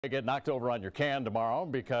Get knocked over on your can tomorrow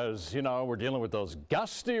because, you know, we're dealing with those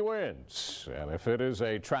gusty winds. And if it is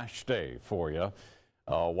a trash day for you,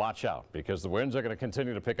 watch out because the winds are going to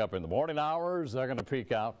continue to pick up in the morning hours. They're going to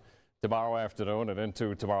peak out tomorrow afternoon and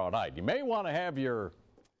into tomorrow night. You may want to have your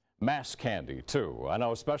mask handy, too. I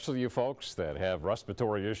know especially you folks that have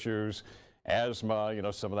respiratory issues, asthma, you know,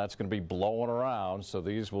 some of that's going to be blowing around. So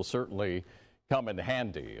these will certainly come in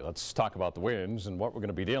handy. Let's talk about the winds and what we're going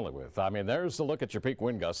to be dealing with. I mean, there's a look at your peak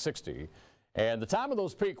wind gust, 60. And the time of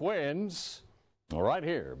those peak winds, right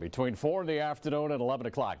here, between 4 in the afternoon and 11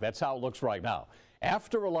 o'clock. That's how it looks right now.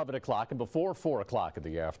 After 11 o'clock and before 4 o'clock in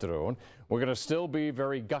the afternoon, we're going to still be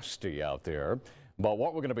very gusty out there. But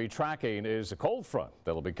what we're going to be tracking is a cold front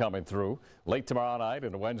that'll be coming through late tomorrow night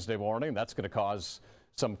into Wednesday morning. That's going to cause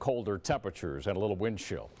some colder temperatures and a little wind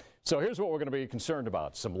chill. So here's what we're going to be concerned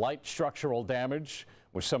about. Some light structural damage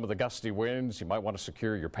with some of the gusty winds. You might want to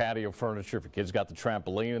secure your patio furniture. If your kid's got the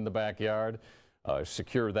trampoline in the backyard,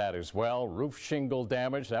 secure that as well. Roof shingle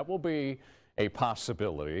damage, that will be a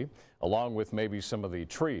possibility, along with maybe some of the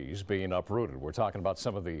trees being uprooted. We're talking about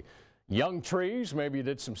some of the young trees. Maybe you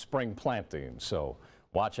did some spring planting, so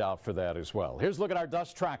watch out for that as well. Here's a look at our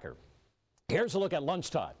dust tracker. Here's a look at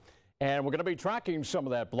lunchtime. And we're going to be tracking some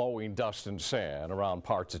of that blowing dust and sand around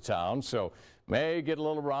parts of town. So may get a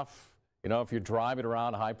little rough, you know, if you're driving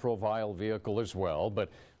around a high-profile vehicle as well. But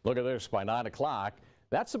look at this, by 9 o'clock,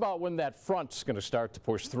 that's about when that front's going to start to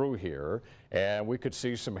push through here. And we could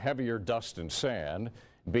see some heavier dust and sand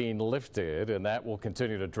being lifted, and that will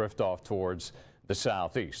continue to drift off towards the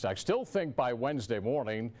southeast. I still think by Wednesday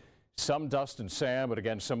morning, some dust and sand, but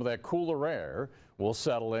again, some of that cooler air will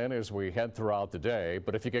settle in as we head throughout the day.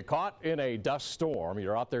 But if you get caught in a dust storm,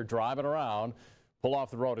 you're out there driving around, pull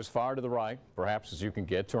off the road as far to the right, perhaps as you can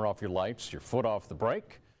get, turn off your lights, your foot off the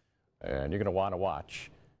brake, and you're going to want to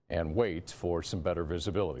watch and wait for some better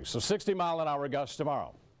visibility. So 60-mile-an-hour gusts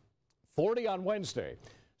tomorrow, 40 on Wednesday.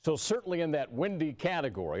 So certainly in that windy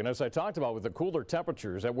category. And as I talked about with the cooler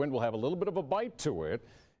temperatures, that wind will have a little bit of a bite to it.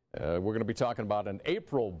 We're going to be talking about an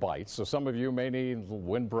April bite, so some of you may need a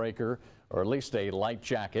windbreaker or at least a light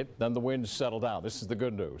jacket. Then the winds settle down. This is the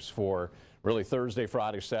good news for really Thursday,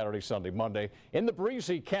 Friday, Saturday, Sunday, Monday. In the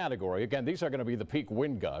breezy category, again, these are going to be the peak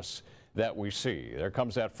wind gusts that we see. There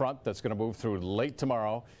comes that front that's going to move through late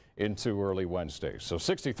tomorrow into early Wednesday. So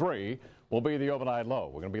 63 will be the overnight low.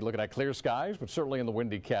 We're going to be looking at clear skies, but certainly in the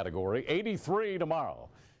windy category. 83 tomorrow.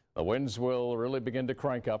 The winds will really begin to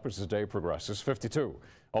crank up as the day progresses. 52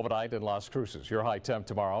 overnight in Las Cruces. Your high temp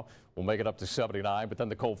tomorrow will make it up to 79, but then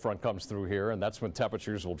the cold front comes through here, and that's when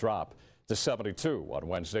temperatures will drop to 72 on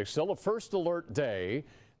Wednesday. Still a first alert day.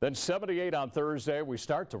 Then 78 on Thursday. We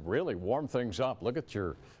start to really warm things up. Look at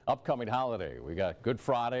your upcoming holiday. We got Good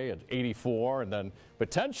Friday at 84, and then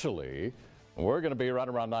potentially we're going to be right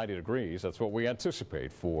around 90 degrees. That's what we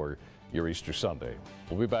anticipate for your Easter Sunday.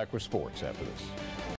 We'll be back with sports after this.